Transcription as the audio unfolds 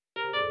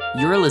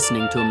You're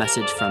listening to a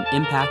message from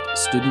Impact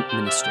Student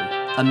Ministry,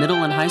 a middle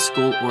and high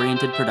school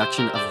oriented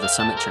production of the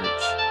Summit Church.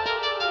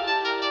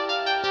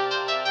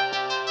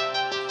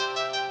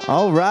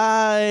 All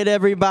right,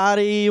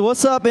 everybody.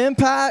 What's up,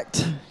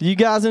 Impact? You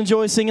guys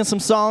enjoy singing some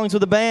songs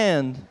with the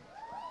band?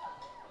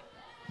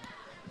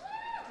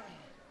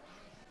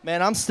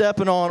 Man, I'm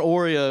stepping on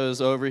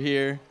Oreos over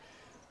here,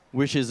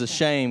 which is a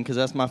shame because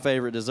that's my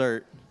favorite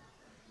dessert.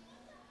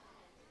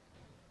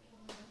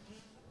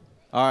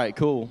 All right,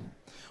 cool.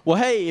 Well,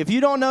 hey, if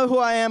you don't know who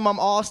I am, I'm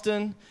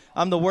Austin.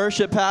 I'm the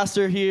worship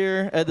pastor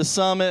here at the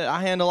Summit.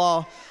 I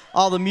handle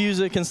all the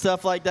music and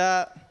stuff like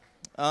that.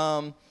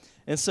 And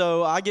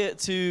so I get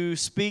to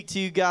speak to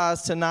you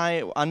guys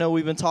tonight. I know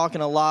we've been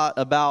talking a lot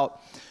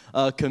about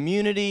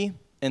community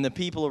and the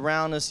people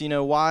around us, you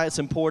know, why it's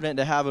important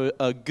to have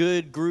a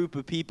good group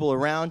of people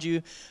around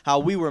you, how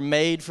we were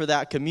made for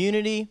that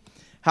community,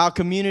 how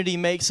community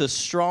makes us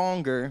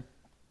stronger.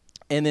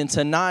 And then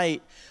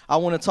tonight, I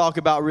want to talk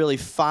about really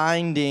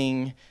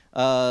finding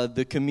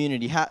the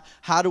community.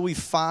 How do we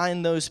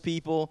find those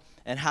people,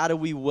 and how do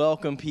we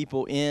welcome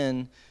people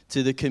in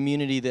to the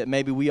community that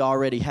maybe we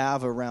already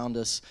have around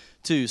us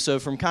too? So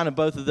from kind of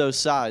both of those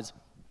sides.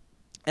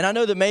 And I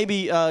know that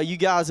maybe you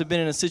guys have been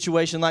in a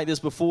situation like this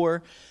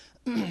before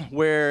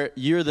where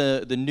you're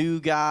the new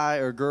guy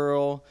or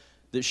girl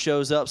that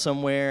shows up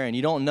somewhere and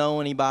you don't know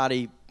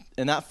anybody,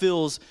 and that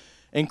feels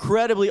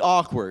incredibly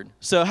awkward.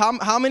 So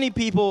how many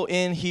people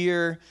in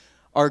here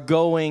are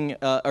going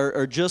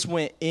or just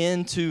went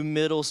into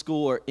middle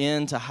school or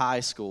into high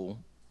school,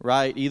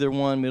 right? Either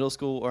one, middle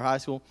school or high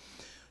school.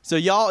 So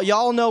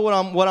y'all know what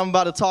I'm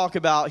about to talk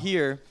about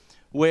here,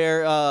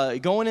 where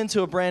going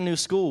into a brand new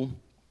school,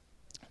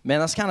 man,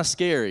 that's kind of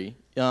scary.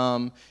 You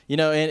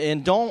know,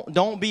 and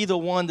don't be the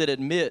one that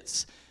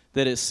admits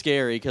that it's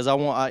scary, because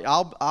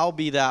I'll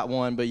be that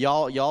one, but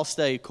y'all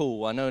stay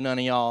cool. I know none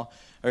of y'all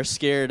are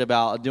scared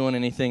about doing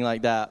anything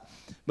like that.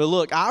 But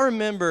look, I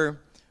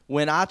remember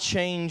when I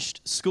changed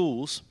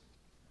schools,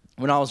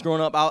 when I was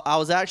growing up, I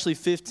was actually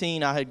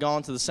 15. I had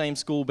gone to the same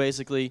school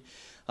basically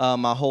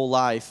my whole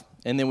life,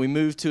 and then we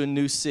moved to a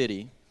new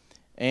city,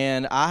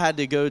 and I had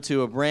to go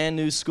to a brand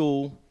new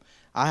school.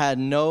 I had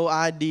no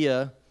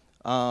idea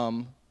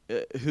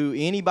who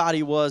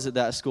anybody was at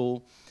that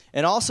school,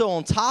 and also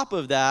on top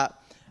of that,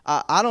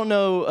 I don't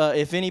know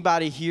if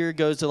anybody here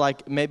goes to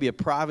like maybe a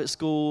private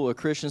school, a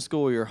Christian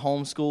school, or you're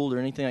homeschooled or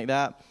anything like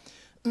that.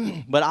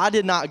 But I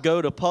did not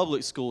go to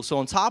public school. So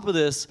on top of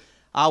this,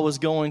 I was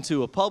going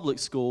to a public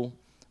school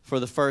for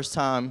the first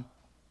time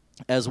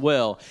as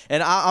well.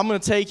 And I'm going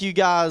to take you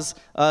guys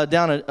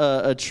down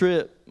a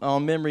trip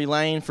on memory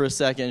lane for a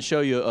second and show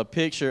you a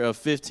picture of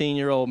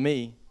 15-year-old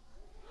me.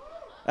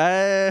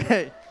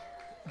 Hey,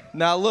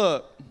 now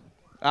look,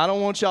 I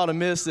don't want y'all to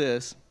miss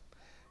this.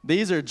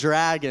 These are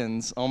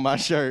dragons on my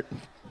shirt,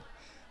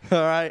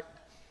 all right?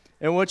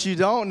 And what you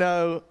don't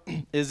know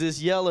is this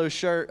yellow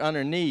shirt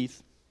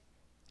underneath,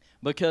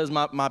 because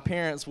my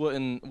parents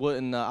wouldn't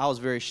I was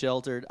very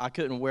sheltered. I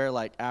couldn't wear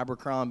like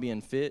Abercrombie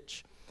and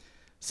Fitch.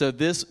 So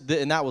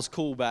and that was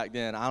cool back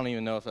then. I don't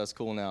even know if that's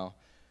cool now.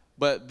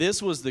 But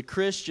this was the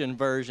Christian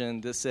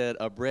version that said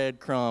a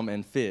breadcrumb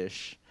and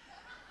fish.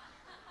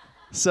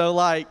 So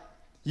like,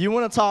 you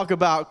want to talk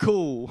about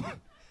cool.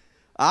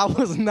 I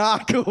was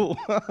not cool.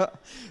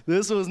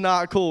 This was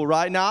not cool,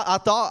 right? Now, I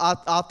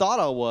thought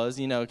I was,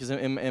 you know, because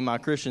in my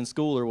Christian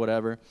school or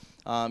whatever,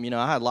 you know,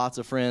 I had lots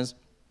of friends,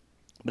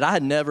 but I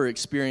had never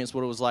experienced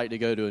what it was like to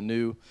go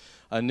to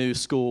a new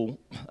school,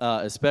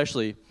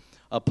 especially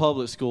a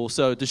public school.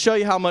 So to show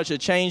you how much it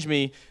changed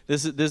me,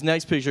 this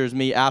next picture is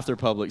me after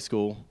public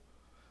school.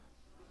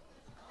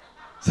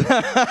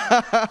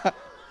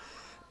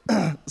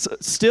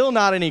 Still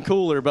not any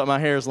cooler, but my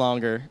hair's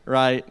longer,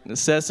 right?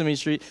 Sesame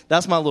Street.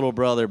 That's my little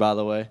brother, by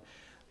the way.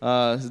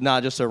 It's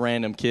not just a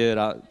random kid.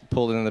 I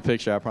pulled it in the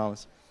picture, I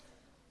promise.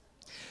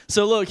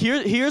 So look,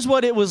 here's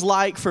what it was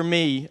like for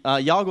me.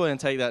 Y'all go ahead and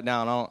take that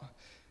down. I don't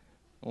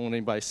want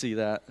anybody to see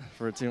that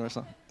for a team or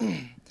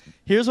something.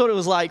 Here's what it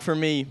was like for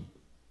me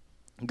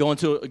going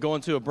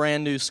to a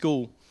brand new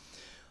school.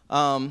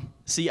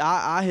 See,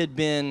 I had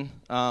been,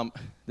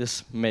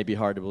 this may be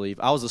hard to believe,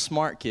 I was a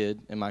smart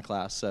kid in my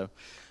class, so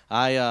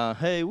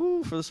hey,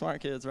 woo, for the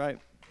smart kids, right?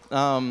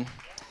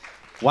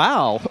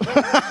 Wow.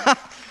 I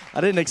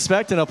didn't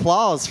expect an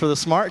applause for the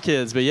smart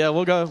kids, but yeah,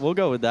 we'll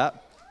go with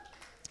that.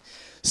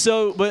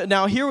 So, but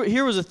now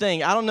here was the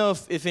thing. I don't know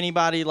if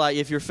anybody, like,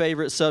 if your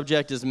favorite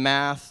subject is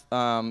math,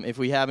 if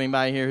we have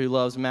anybody here who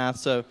loves math.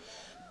 So,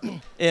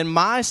 in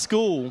my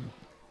school,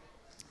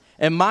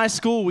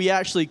 we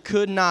actually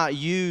could not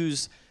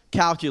use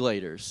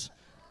calculators.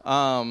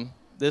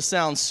 This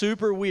sounds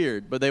super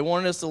weird, but they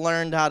wanted us to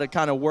learn how to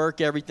kind of work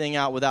everything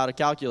out without a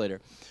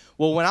calculator.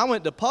 Well, when I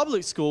went to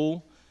public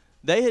school,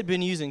 they had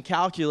been using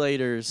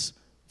calculators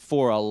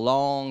for a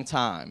long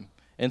time.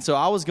 And so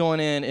I was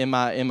going in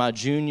my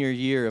junior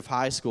year of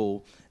high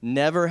school,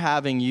 never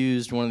having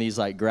used one of these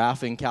like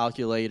graphing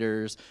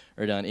calculators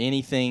or done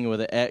anything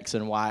with an X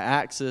and Y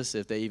axis,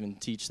 if they even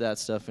teach that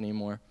stuff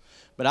anymore.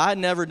 But I had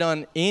never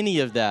done any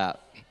of that.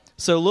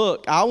 So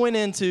look, I went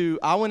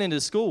into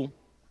school,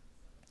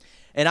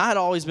 and I had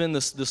always been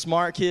the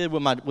smart kid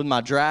with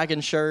my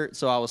dragon shirt,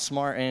 so I was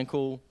smart and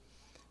cool.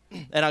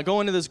 And I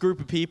go into this group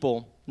of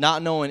people,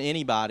 not knowing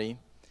anybody,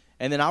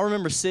 and then I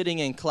remember sitting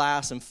in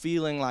class and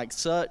feeling like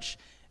such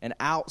an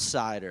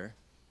outsider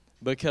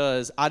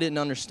because I didn't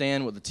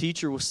understand what the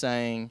teacher was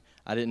saying.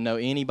 I didn't know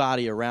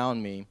anybody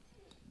around me,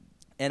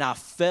 and I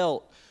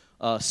felt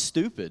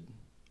stupid,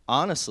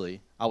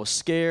 honestly. I was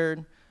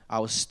scared. I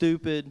was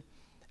stupid.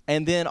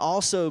 And then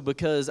also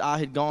because I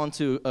had gone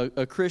to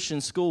a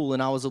Christian school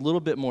and I was a little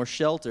bit more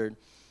sheltered,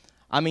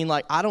 I mean,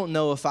 like, I don't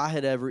know if I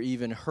had ever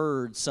even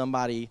heard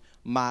somebody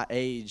my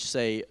age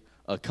say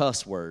a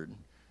cuss word,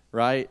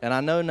 right? And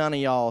I know none of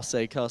y'all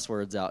say cuss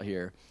words out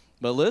here.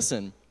 But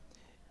listen,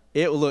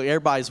 look,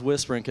 everybody's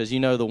whispering because you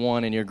know the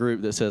one in your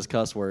group that says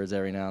cuss words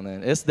every now and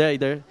then. It's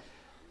there.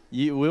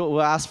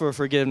 We'll ask for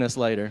forgiveness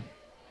later.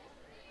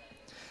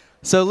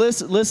 So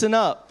listen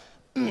up.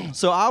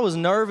 So I was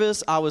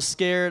nervous. I was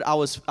scared. I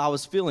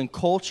was feeling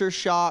culture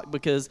shock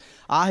because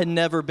I had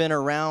never been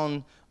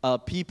around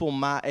people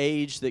my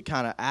age that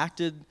kind of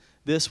acted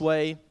this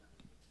way.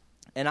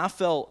 And I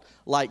felt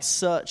like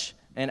such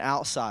an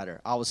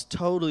outsider. I was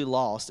totally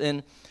lost.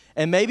 And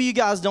maybe you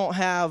guys don't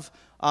have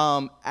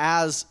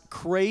as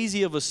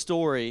crazy of a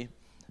story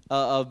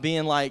of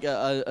being like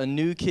a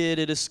new kid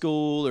at a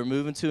school or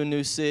moving to a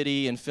new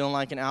city and feeling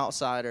like an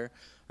outsider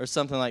or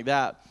something like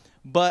that.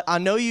 But I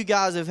know you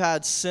guys have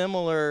had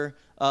similar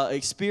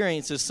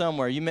experiences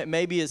somewhere.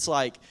 Maybe it's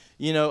like,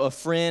 a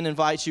friend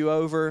invites you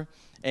over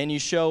and you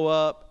show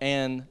up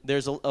and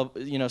there's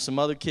some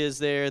other kids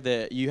there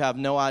that you have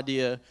no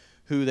idea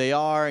who they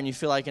are and you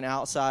feel like an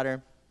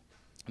outsider.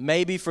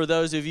 Maybe for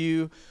those of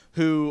you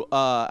who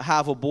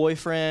have a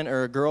boyfriend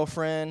or a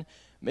girlfriend,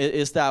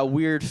 it's that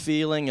weird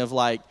feeling of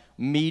like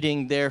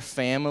meeting their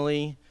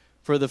family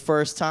for the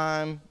first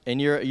time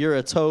and you're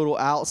a total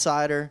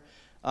outsider.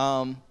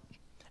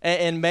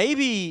 And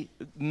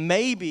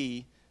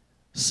maybe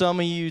some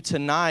of you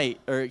tonight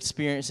are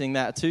experiencing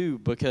that too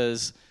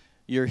because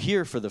you're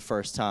here for the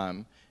first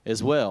time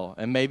as well.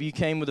 And maybe you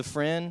came with a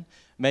friend,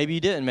 maybe you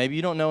didn't, maybe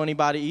you don't know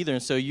anybody either.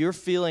 And so you're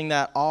feeling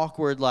that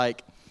awkward,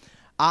 like,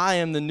 I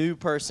am the new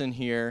person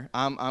here.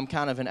 I'm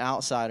kind of an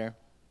outsider.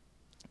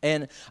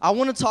 And I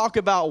want to talk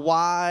about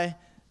why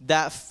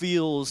that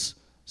feels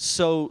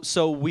so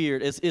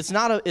weird. It's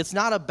not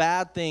a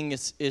bad thing.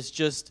 It's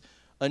just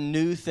a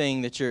new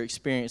thing that you're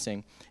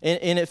experiencing.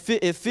 And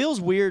it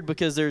feels weird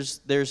because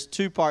there's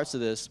two parts of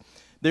this.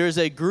 There's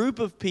a group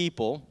of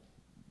people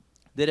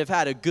that have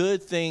had a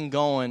good thing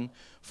going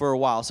for a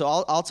while. So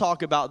I'll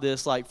talk about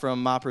this like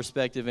from my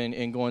perspective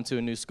in going to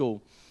a new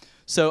school.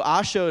 So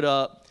I showed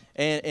up,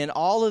 and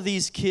all of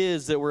these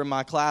kids that were in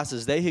my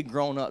classes, they had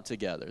grown up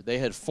together. They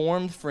had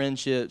formed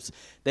friendships.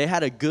 They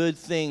had a good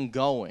thing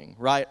going,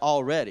 right,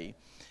 already.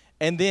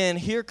 And then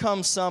here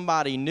comes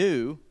somebody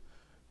new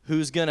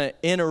who's going to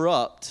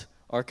interrupt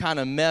or kind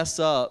of mess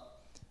up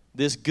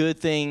this good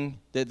thing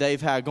that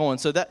they've had going.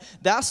 So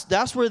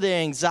that's where the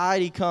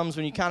anxiety comes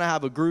when you kind of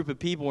have a group of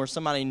people where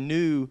somebody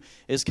new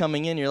is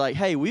coming in. You're like,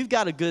 hey, we've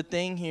got a good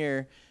thing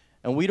here,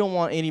 and we don't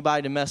want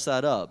anybody to mess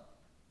that up.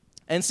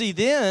 And see,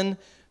 then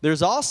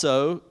there's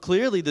also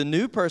clearly the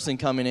new person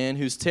coming in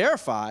who's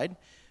terrified,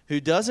 who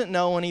doesn't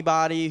know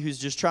anybody, who's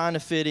just trying to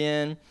fit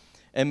in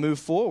and move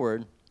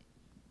forward.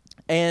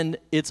 And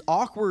it's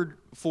awkward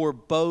for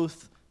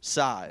both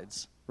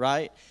sides,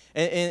 right?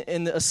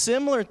 And a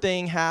similar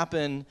thing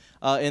happened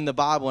in the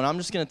Bible, and I'm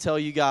just going to tell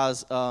you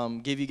guys,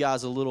 give you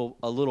guys a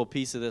little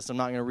piece of this. I'm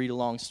not going to read a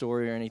long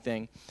story or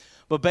anything,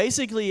 but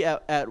basically,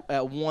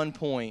 at one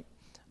point,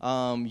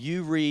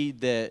 you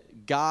read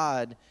that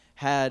God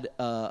had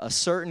a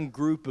certain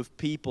group of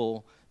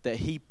people that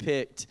He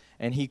picked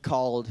and He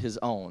called His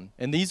own,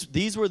 and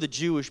these were the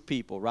Jewish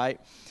people, right?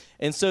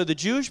 And so the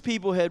Jewish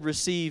people had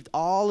received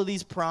all of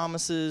these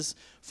promises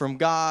from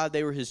God.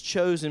 They were His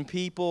chosen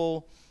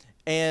people,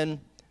 and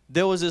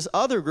there was this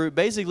other group.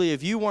 Basically,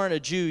 if you weren't a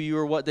Jew, you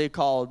were what they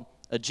called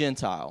a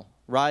Gentile,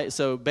 right?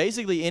 So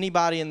basically,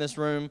 anybody in this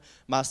room,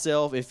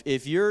 myself,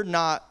 if you're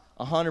not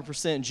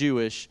 100%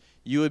 Jewish,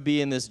 you would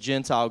be in this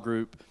Gentile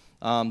group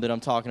that I'm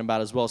talking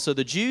about as well. So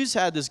the Jews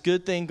had this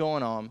good thing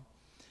going on.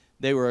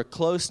 They were a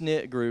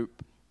close-knit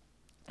group.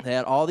 They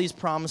had all these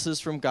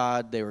promises from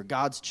God. They were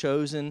God's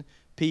chosen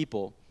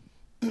people.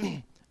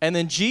 And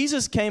then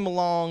Jesus came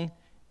along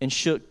and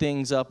shook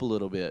things up a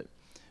little bit.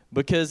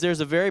 Because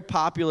there's a very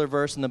popular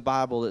verse in the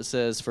Bible that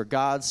says, "For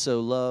God so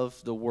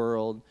loved the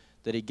world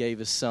that He gave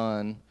His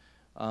Son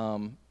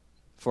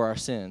for our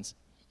sins."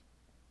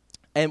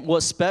 And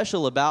what's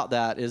special about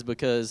that is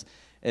because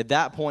at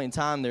that point in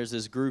time, there's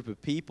this group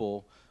of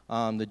people,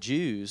 the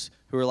Jews,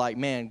 who are like,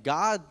 man,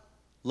 God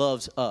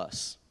loves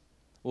us.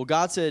 Well,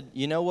 God said,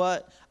 you know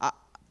what?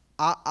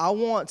 I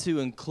want to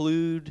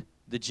include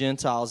the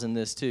Gentiles in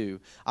this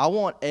too. I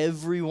want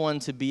everyone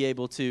to be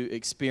able to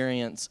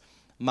experience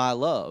my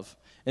love.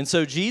 And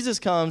so Jesus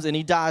comes and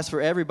He dies for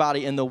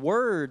everybody, and the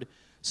word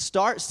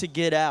starts to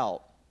get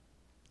out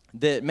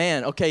that,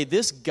 man, okay,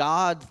 this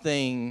God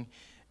thing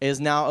is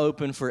now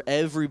open for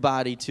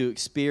everybody to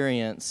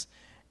experience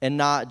and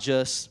not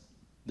just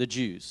the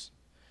Jews.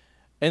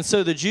 And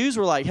so the Jews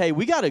were like, hey,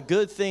 we got a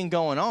good thing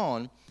going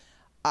on.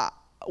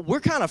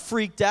 We're kind of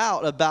freaked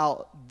out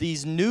about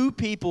these new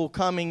people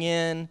coming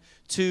in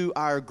to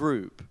our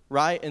group,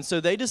 right? And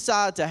so they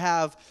decide to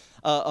have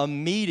a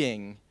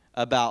meeting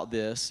about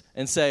this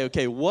and say,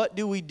 okay, what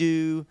do we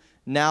do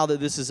now that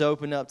this is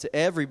opened up to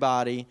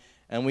everybody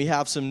and we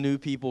have some new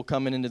people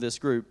coming into this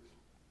group?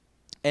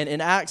 And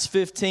in Acts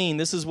 15,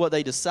 this is what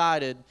they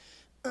decided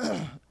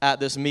at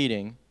this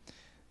meeting.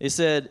 It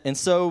said, and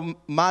so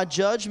my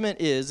judgment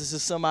is, this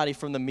is somebody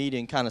from the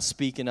meeting kind of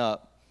speaking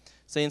up,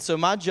 saying, so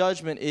my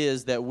judgment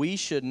is that we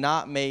should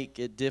not make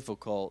it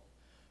difficult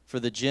for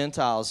the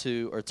Gentiles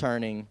who are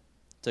turning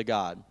to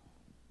God.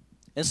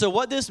 And so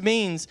what this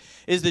means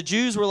is the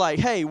Jews were like,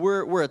 hey,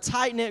 we're a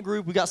tight-knit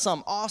group. We got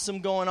something awesome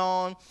going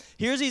on.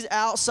 Here's these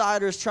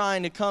outsiders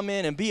trying to come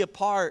in and be a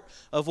part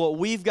of what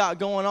we've got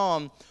going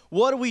on.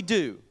 What do we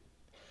do?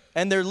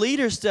 And their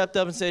leaders stepped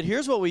up and said,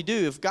 here's what we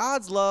do. If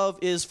God's love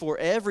is for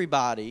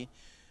everybody,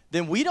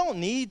 then we don't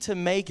need to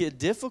make it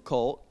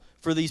difficult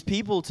for these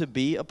people to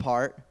be a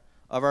part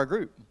of our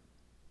group.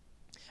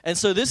 And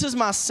so this is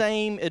my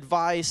same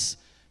advice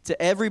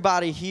to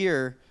everybody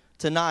here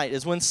tonight,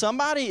 is when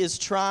somebody is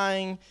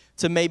trying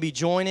to maybe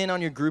join in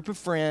on your group of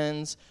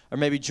friends or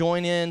maybe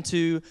join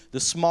into the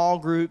small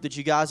group that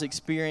you guys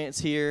experience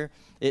here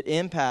at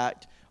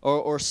Impact,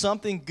 or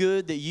something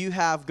good that you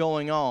have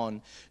going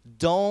on,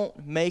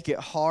 don't make it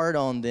hard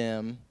on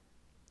them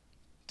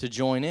to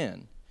join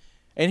in.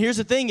 And here's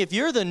the thing, if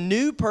you're the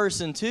new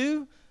person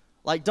too,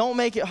 like, don't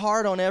make it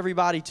hard on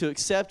everybody to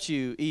accept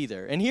you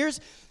either. And here's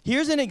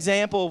an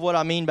example of what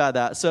I mean by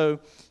that.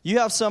 So you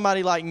have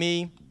somebody like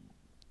me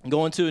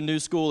going to a new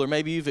school, or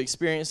maybe you've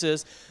experienced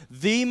this.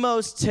 The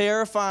most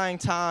terrifying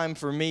time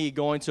for me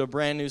going to a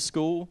brand new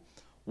school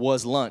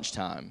was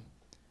lunchtime.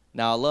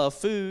 Now, I love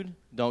food,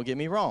 don't get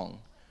me wrong.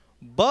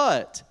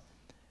 But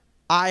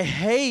I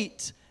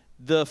hate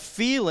the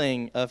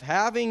feeling of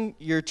having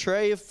your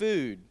tray of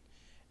food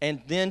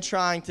and then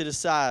trying to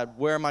decide,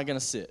 where am I going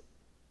to sit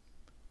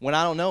when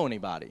I don't know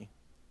anybody,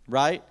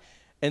 right?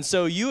 And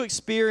so you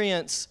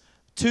experience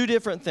two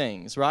different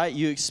things, right?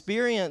 You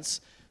experience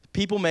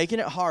people making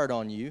it hard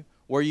on you,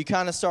 where you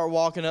kind of start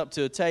walking up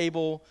to a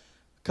table,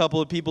 a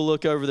couple of people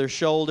look over their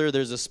shoulder,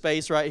 there's a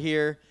space right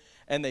here,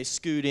 and they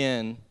scoot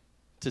in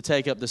to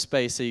take up the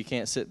space so you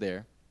can't sit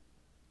there.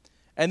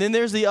 And then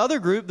there's the other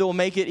group that will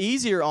make it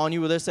easier on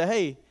you, where they say,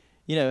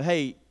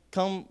 hey,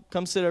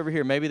 come sit over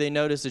here. Maybe they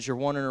notice that you're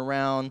wandering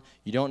around,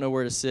 you don't know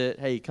where to sit.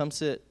 Hey, come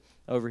sit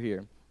over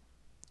here.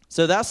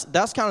 So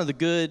that's kind of the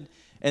good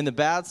and the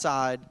bad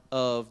side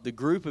of the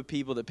group of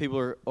people that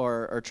people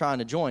are trying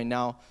to join.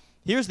 Now,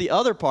 here's the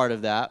other part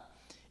of that,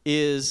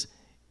 is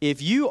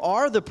if you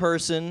are the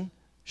person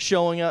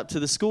showing up to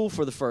the school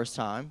for the first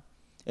time,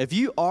 if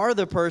you are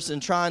the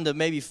person trying to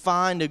maybe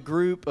find a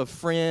group of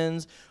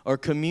friends or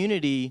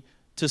community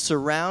to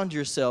surround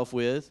yourself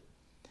with,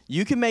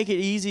 you can make it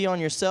easy on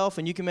yourself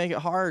and you can make it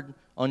hard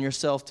on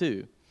yourself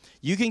too.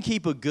 You can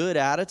keep a good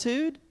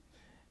attitude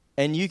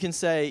and you can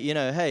say,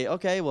 hey,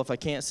 okay, well, if I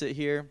can't sit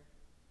here,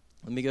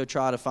 let me go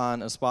try to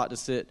find a spot to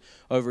sit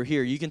over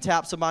here. You can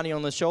tap somebody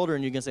on the shoulder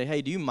and you can say,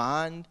 hey, do you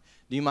mind?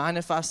 Do you mind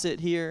if I sit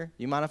here?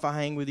 Do you mind if I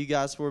hang with you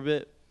guys for a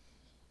bit?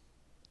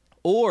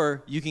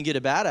 Or you can get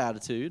a bad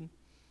attitude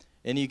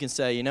and you can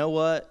say, you know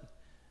what?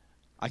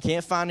 I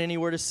can't find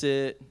anywhere to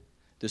sit.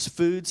 This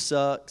food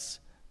sucks.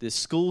 This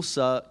school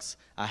sucks.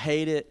 I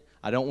hate it.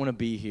 I don't want to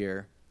be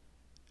here.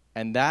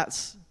 And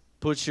that's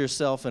puts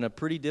yourself in a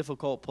pretty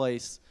difficult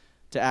place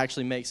to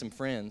actually make some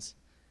friends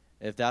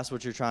if that's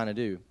what you're trying to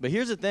do. But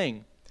here's the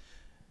thing.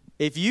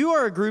 If you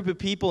are a group of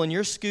people and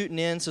you're scooting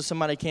in so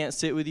somebody can't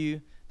sit with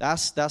you,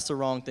 that's the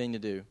wrong thing to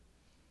do.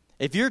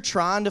 If you're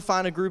trying to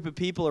find a group of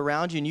people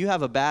around you and you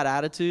have a bad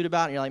attitude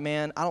about it, and you're like,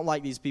 man, I don't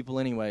like these people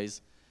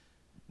anyways,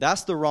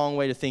 that's the wrong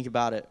way to think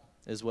about it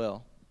as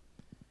well.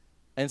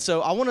 And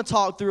so I want to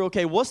talk through,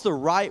 okay, what's the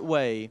right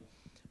way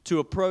to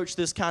approach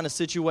this kind of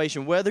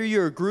situation? Whether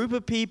you're a group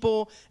of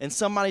people and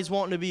somebody's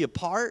wanting to be a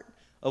part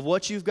of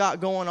what you've got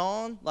going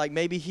on, like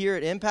maybe here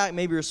at Impact,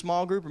 maybe you're a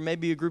small group or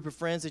maybe a group of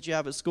friends that you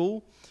have at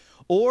school,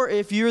 or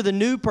if you're the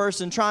new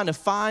person trying to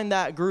find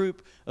that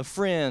group of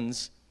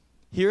friends,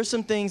 here are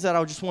some things that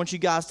I just want you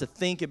guys to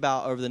think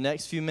about over the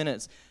next few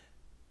minutes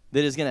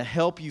that is going to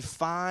help you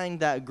find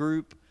that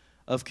group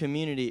of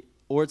community,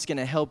 or it's going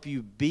to help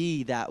you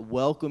be that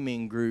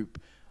welcoming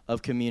group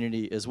of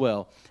community as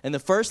well. And the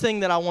first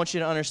thing that I want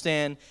you to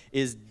understand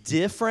is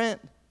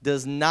different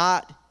does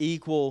not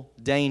equal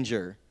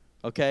danger,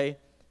 okay?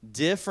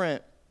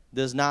 Different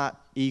does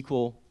not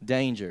equal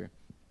danger.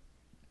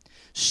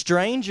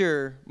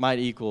 Stranger might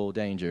equal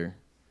danger,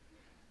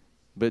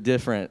 but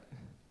different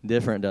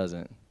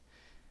doesn't.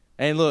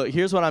 And look,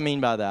 here's what I mean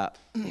by that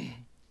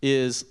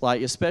is,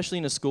 like, especially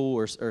in a school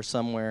or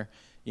somewhere,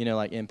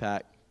 like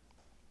Impact,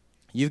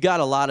 you've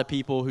got a lot of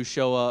people who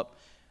show up,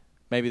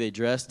 maybe they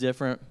dress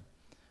different.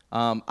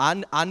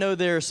 I know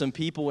there are some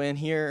people in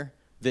here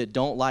that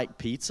don't like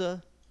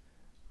pizza.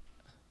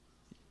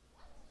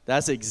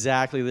 That's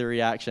exactly the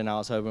reaction I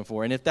was hoping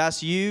for. And if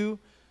that's you,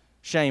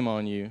 shame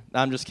on you.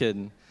 I'm just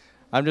kidding.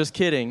 I'm just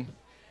kidding.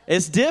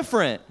 It's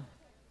different.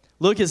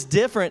 Look, it's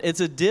different. It's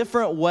a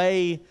different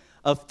way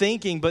of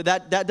thinking, but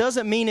that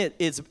doesn't mean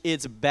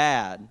it's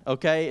bad,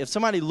 okay? If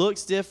somebody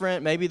looks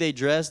different, maybe they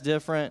dress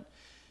different,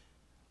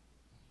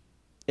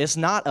 it's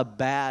not a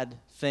bad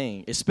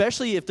thing,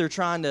 especially if they're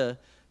trying to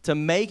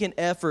make an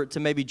effort to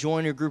maybe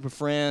join your group of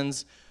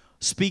friends,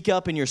 speak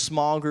up in your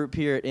small group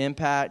here at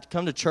Impact,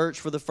 come to church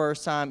for the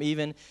first time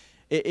even.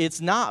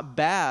 It's not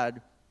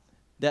bad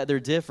that they're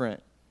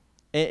different.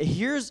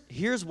 Here's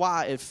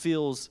why it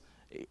feels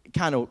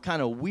kind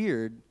of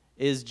weird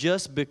is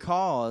just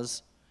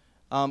because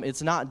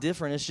it's not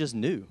different, it's just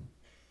new.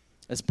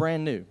 It's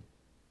brand new.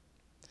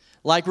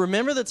 Like,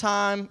 remember the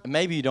time,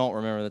 maybe you don't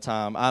remember the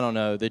time, I don't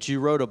know, that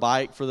you rode a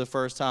bike for the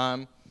first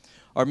time?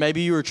 Or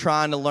maybe you were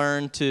trying to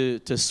learn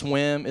to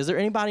swim. Is there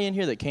anybody in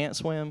here that can't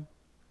swim?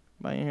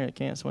 Anybody in here that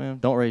can't swim?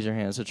 Don't raise your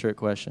hand. It's a trick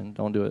question.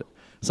 Don't do it.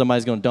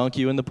 Somebody's going to dunk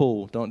you in the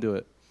pool. Don't do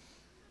it.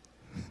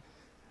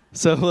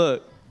 So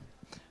look,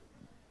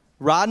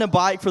 riding a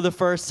bike for the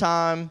first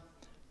time,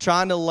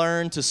 trying to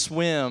learn to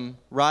swim,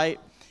 right?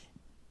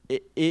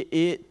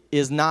 It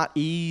is not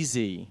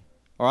easy.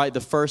 All right,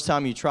 the first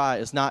time you try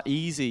it, it's not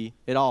easy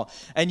at all.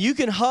 And you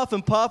can huff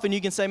and puff and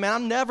you can say, man,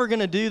 I'm never going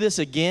to do this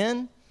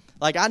again.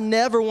 Like, I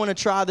never want to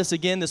try this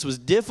again. This was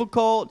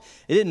difficult.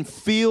 It didn't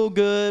feel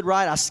good,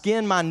 right? I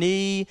skinned my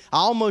knee. I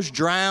almost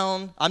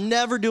drowned. I'm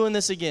never doing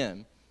this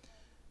again.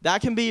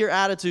 That can be your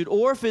attitude.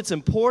 Or if it's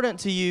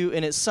important to you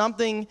and it's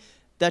something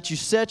that you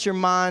set your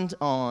mind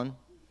on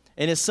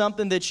and it's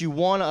something that you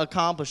want to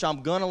accomplish,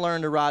 I'm going to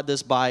learn to ride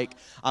this bike.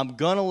 I'm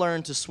going to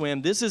learn to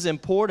swim. This is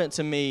important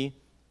to me.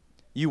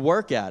 You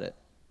work at it.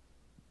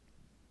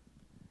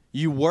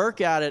 You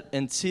work at it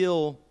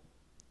until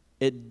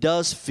it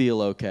does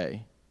feel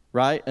okay,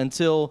 right?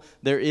 Until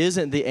there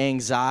isn't the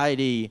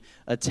anxiety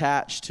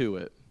attached to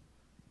it.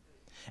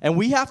 And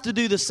we have to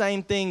do the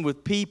same thing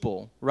with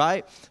people,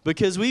 right?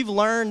 Because we've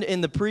learned in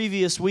the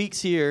previous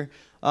weeks here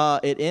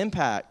at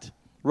Impact,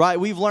 right?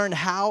 We've learned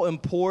how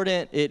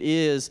important it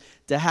is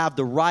to have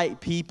the right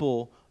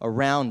people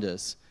around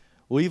us.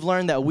 We've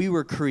learned that we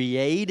were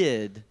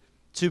created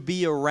to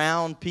be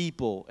around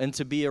people and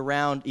to be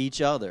around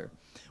each other.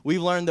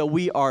 We've learned that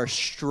we are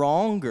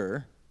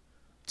stronger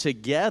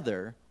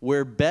together.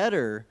 We're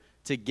better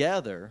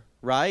together,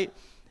 right?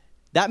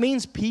 That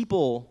means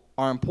people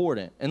are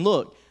important. And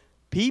look,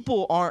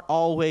 people aren't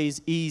always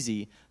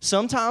easy.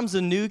 Sometimes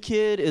a new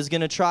kid is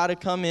going to try to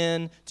come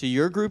in to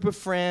your group of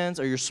friends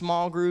or your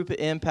small group at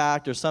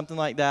Impact or something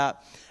like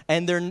that,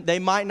 and they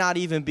might not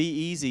even be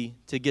easy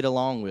to get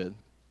along with.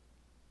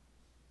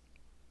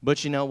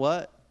 But you know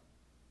what?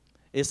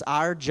 It's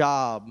our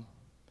job,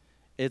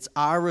 it's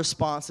our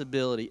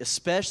responsibility,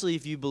 especially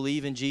if you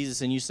believe in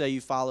Jesus and you say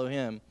you follow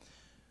him,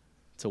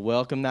 to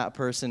welcome that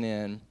person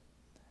in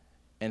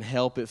and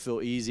help it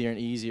feel easier and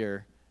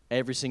easier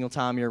every single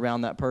time you're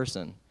around that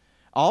person.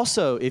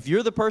 Also, if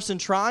you're the person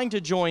trying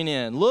to join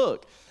in,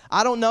 look,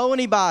 I don't know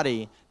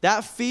anybody.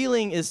 That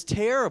feeling is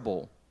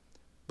terrible,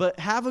 but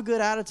have a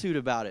good attitude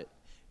about it.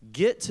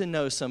 Get to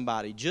know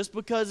somebody. Just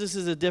because this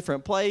is a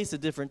different place, a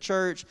different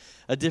church,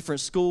 a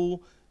different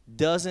school,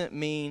 doesn't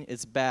mean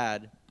it's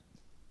bad.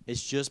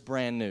 It's just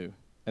brand new,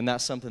 and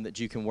that's something that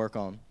you can work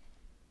on.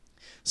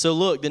 So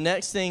look, the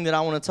next thing that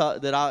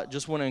I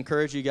just want to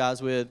encourage you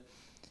guys with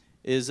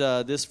is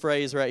this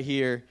phrase right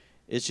here.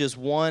 It's just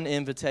one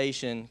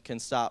invitation can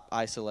stop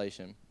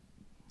isolation.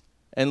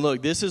 And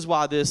look, this is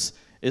why this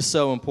is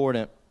so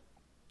important.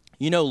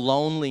 You know,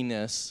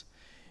 loneliness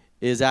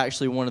is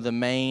actually one of the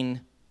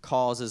main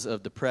causes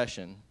of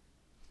depression.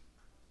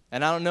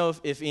 And I don't know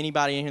if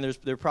anybody in here,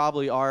 there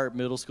probably are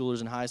middle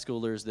schoolers and high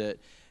schoolers that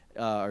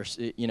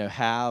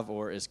have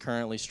or is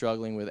currently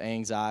struggling with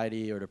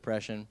anxiety or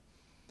depression.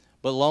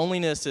 But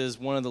loneliness is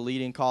one of the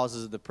leading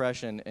causes of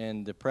depression,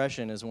 and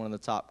depression is one of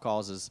the top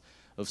causes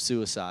of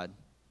suicide.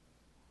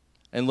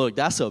 And look,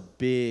 that's a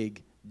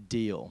big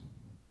deal.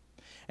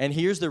 And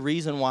here's the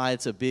reason why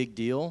it's a big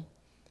deal.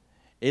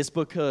 It's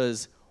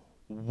because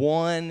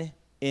one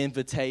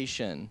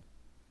invitation,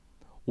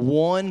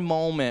 one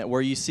moment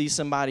where you see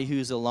somebody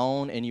who's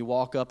alone and you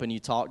walk up and you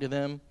talk to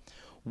them,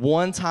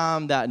 one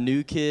time that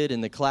new kid in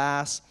the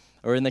class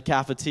or in the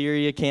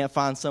cafeteria can't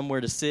find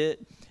somewhere to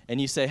sit, and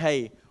you say,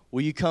 hey,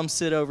 will you come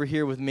sit over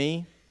here with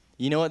me?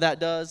 You know what that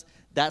does?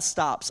 That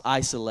stops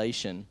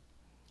isolation.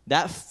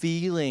 That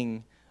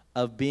feeling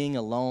of being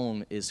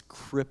alone is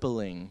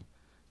crippling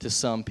to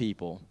some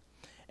people.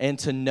 And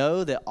to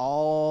know that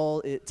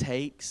all it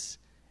takes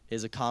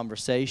is a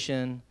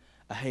conversation,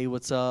 a hey,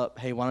 what's up?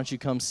 Hey, why don't you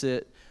come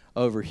sit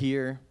over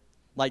here?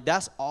 Like,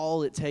 that's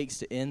all it takes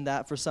to end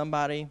that for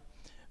somebody,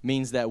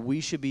 means that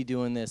we should be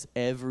doing this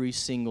every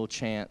single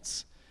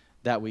chance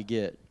that we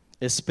get,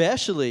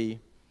 especially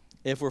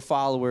if we're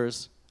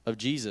followers of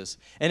Jesus.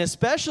 And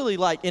especially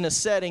like in a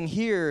setting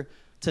here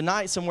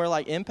tonight, somewhere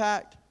like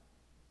Impact,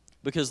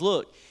 because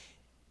look,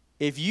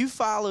 if you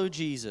follow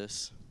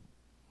Jesus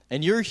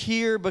and you're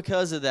here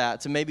because of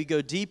that, to maybe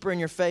go deeper in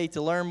your faith,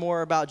 to learn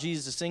more about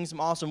Jesus, to sing some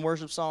awesome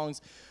worship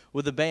songs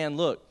with the band,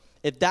 look,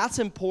 if that's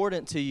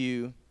important to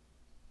you,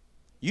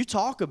 you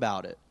talk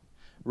about it,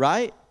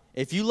 right?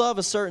 If you love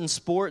a certain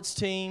sports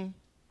team,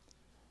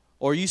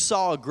 or you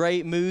saw a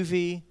great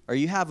movie, or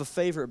you have a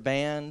favorite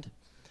band,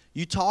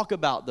 you talk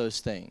about those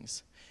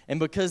things. And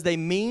because they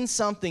mean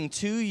something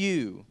to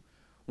you,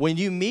 when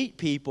you meet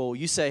people,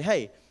 you say,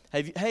 hey,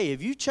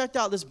 have you checked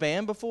out this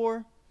band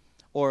before?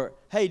 Or,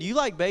 hey, do you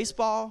like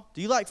baseball?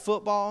 Do you like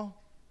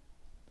football?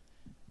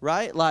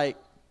 Right? Like,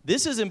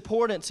 this is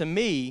important to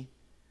me.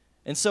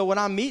 And so when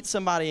I meet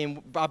somebody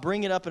and I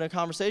bring it up in a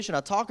conversation,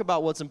 I talk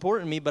about what's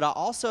important to me, but I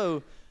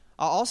also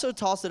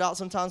toss it out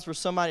sometimes for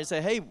somebody to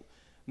say, hey,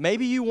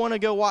 maybe you want to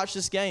go watch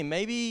this game.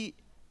 Maybe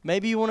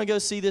you want to go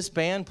see this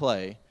band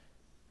play.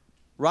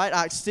 Right?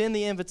 I extend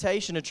the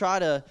invitation to try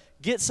to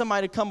get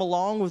somebody to come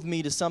along with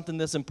me to something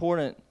that's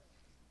important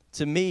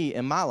to me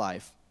in my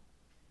life.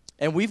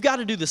 And we've got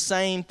to do the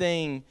same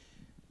thing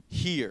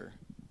here.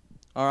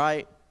 All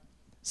right?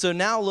 So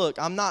now, look,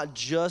 I'm not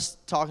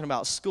just talking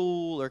about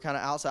school or kind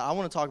of outside. I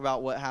want to talk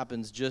about what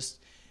happens just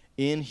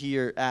in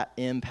here at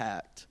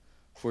Impact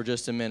for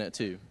just a minute,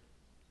 too.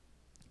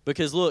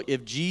 Because, look,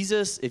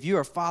 if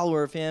you're a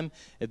follower of him,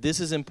 if this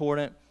is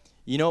important,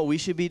 you know what we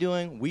should be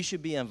doing? We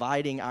should be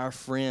inviting our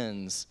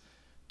friends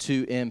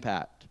to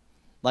Impact.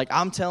 Like,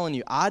 I'm telling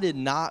you, I did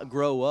not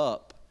grow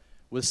up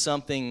with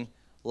something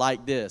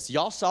like this.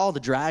 Y'all saw the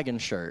dragon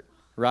shirt,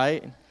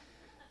 right?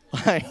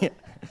 Like,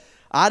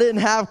 I didn't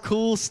have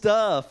cool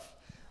stuff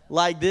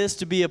like this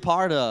to be a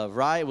part of,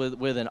 right?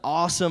 With an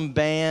awesome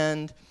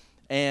band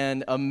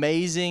and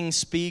amazing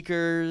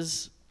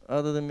speakers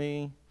other than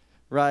me,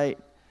 right?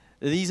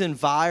 These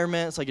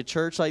environments, like a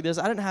church like this,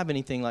 I didn't have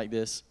anything like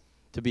this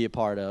to be a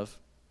part of.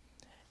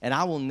 And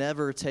I will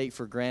never take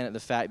for granted the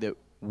fact that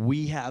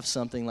we have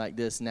something like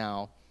this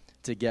now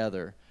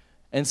together.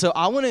 And so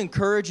I want to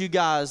encourage you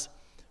guys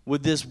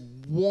with this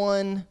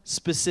one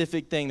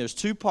specific thing. There's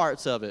two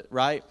parts of it,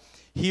 right?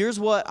 Here's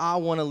what I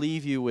want to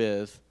leave you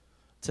with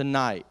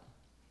tonight.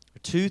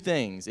 Two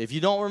things. If you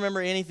don't remember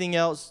anything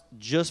else,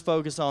 just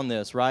focus on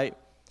this, right?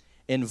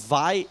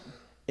 Invite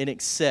and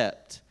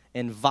accept.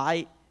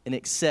 Invite and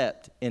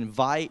accept.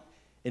 Invite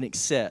and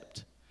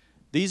accept.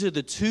 These are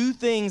the two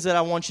things that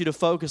I want you to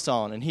focus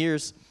on. And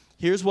here's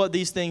what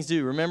these things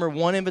do. Remember,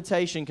 one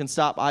invitation can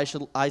stop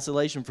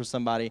isolation for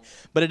somebody,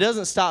 but it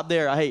doesn't stop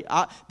there. Hey,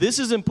 this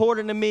is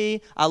important to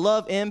me. I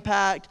love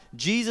Impact.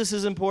 Jesus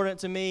is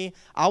important to me.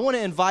 I want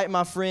to invite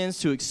my friends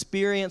to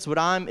experience what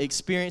I'm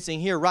experiencing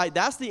here, right?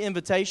 That's the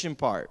invitation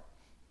part.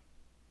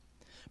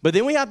 But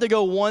then we have to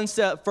go one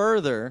step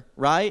further,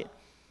 right?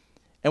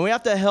 And we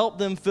have to help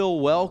them feel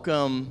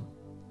welcome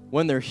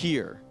when they're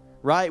here,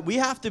 right? We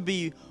have to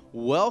be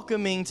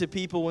welcoming to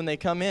people when they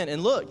come in.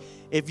 And look,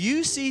 if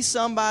you see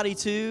somebody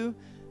too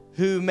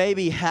who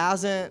maybe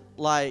hasn't,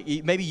 like,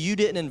 maybe you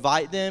didn't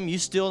invite them, you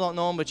still don't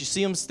know them, but you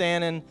see them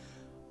standing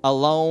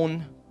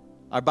alone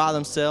or by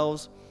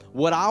themselves,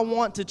 what I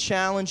want to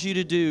challenge you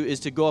to do is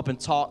to go up and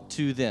talk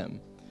to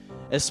them,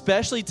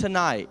 especially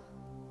tonight.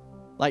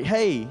 Like,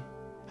 hey,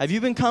 have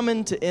you been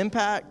coming to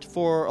Impact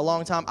for a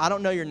long time? I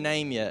don't know your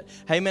name yet.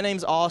 Hey, my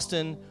name's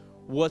Austin.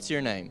 What's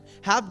your name?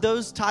 Have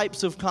those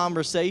types of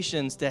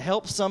conversations to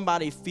help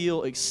somebody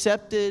feel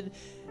accepted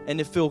and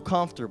to feel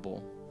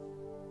comfortable.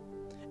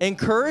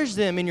 Encourage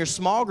them in your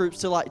small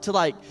groups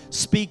to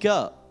speak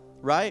up,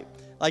 right?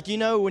 Like, you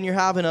know, when you're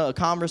having a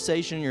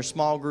conversation in your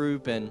small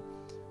group and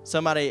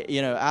somebody,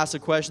 you know, asks a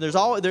question,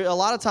 a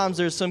lot of times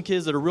there's some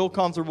kids that are real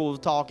comfortable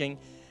with talking,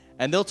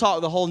 and they'll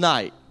talk the whole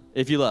night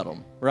if you let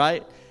them,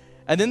 right?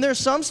 And then there's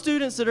some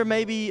students that are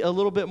maybe a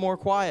little bit more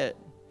quiet.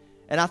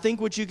 And I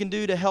think what you can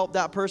do to help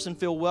that person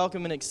feel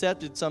welcome and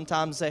accepted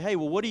sometimes, say, hey,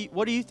 well, what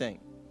do you think?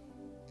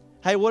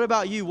 Hey, what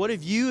about you? What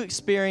have you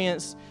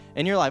experienced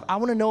in your life? I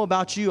want to know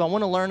about you. I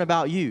want to learn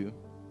about you.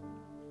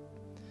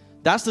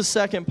 That's the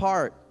second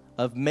part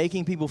of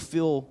making people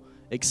feel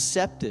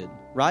accepted,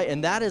 right?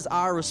 And that is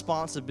our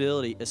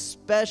responsibility,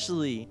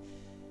 especially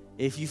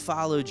if you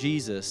follow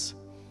Jesus,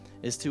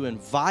 is to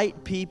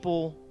invite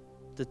people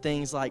to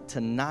things like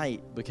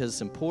tonight because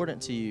it's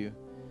important to you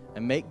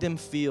and make them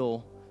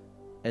feel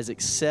as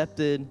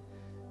accepted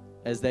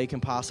as they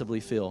can possibly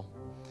feel.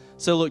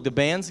 So look, the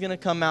band's going to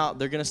come out.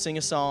 They're going to sing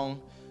a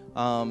song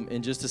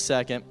in just a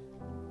second.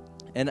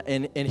 And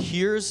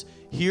here's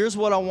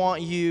what I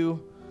want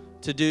you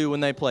to do when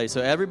they play. So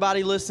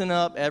everybody listen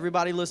up.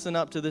 Everybody listen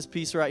up to this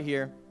piece right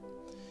here.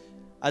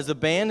 As the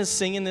band is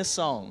singing this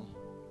song,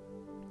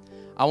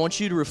 I want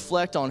you to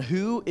reflect on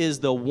who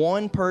is the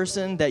one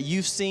person that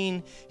you've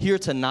seen here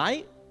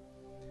tonight.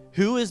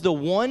 Who is the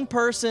one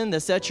person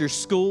that's at your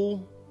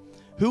school?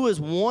 Who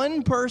is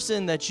one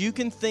person that you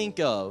can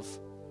think of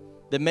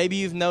that maybe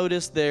you've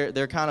noticed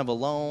they're kind of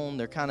alone,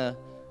 they're kind of,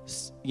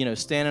 you know,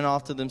 standing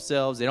off to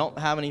themselves, they don't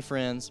have any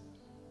friends?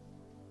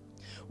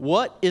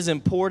 What is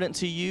important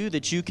to you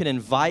that you can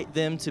invite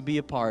them to be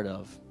a part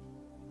of?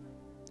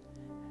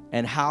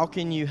 And how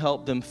can you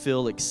help them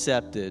feel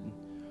accepted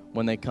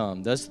when they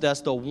come.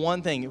 That's the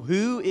one thing.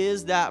 Who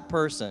is that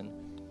person?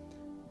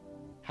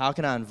 How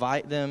can I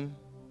invite them?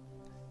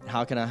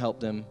 How can I help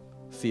them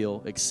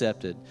feel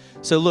accepted?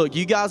 So look,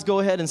 you guys go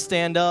ahead and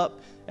stand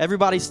up.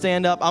 Everybody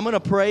stand up. I'm going to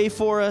pray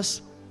for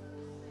us.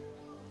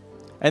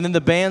 And then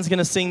the band's going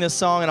to sing this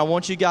song, and I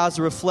want you guys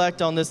to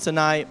reflect on this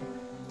tonight.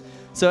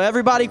 So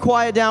everybody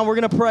quiet down. We're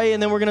going to pray,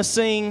 and then we're going to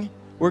sing.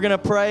 We're going to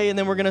pray, and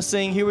then we're going to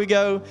sing. Here we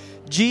go.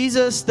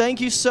 Jesus,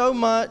 thank you so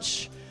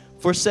much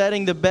for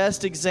setting the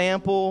best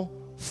example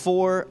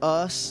for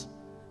us.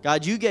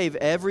 God, you gave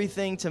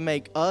everything to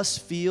make us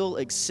feel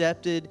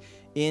accepted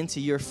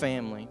into your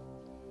family.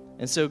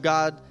 And so,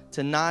 God,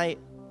 tonight,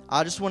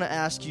 I just want to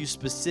ask you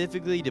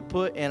specifically to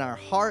put in our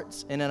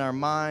hearts and in our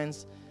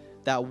minds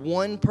that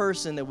one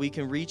person that we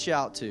can reach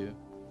out to,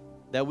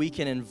 that we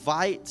can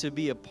invite to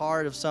be a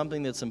part of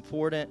something that's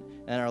important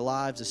in our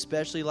lives,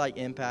 especially like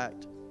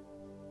Impact,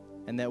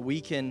 and that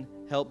we can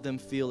help them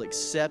feel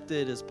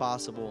accepted as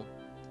possible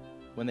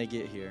when they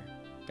get here.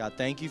 God,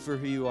 thank you for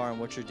who you are and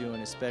what you're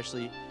doing,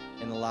 especially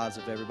in the lives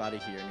of everybody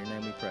here. In your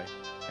name we pray.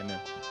 Amen.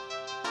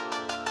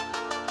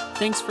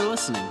 Thanks for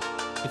listening.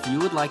 If you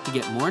would like to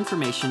get more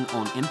information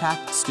on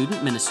Impact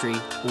Student Ministry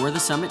or the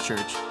Summit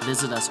Church,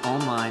 visit us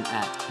online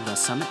at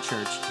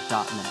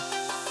thesummitchurch.net.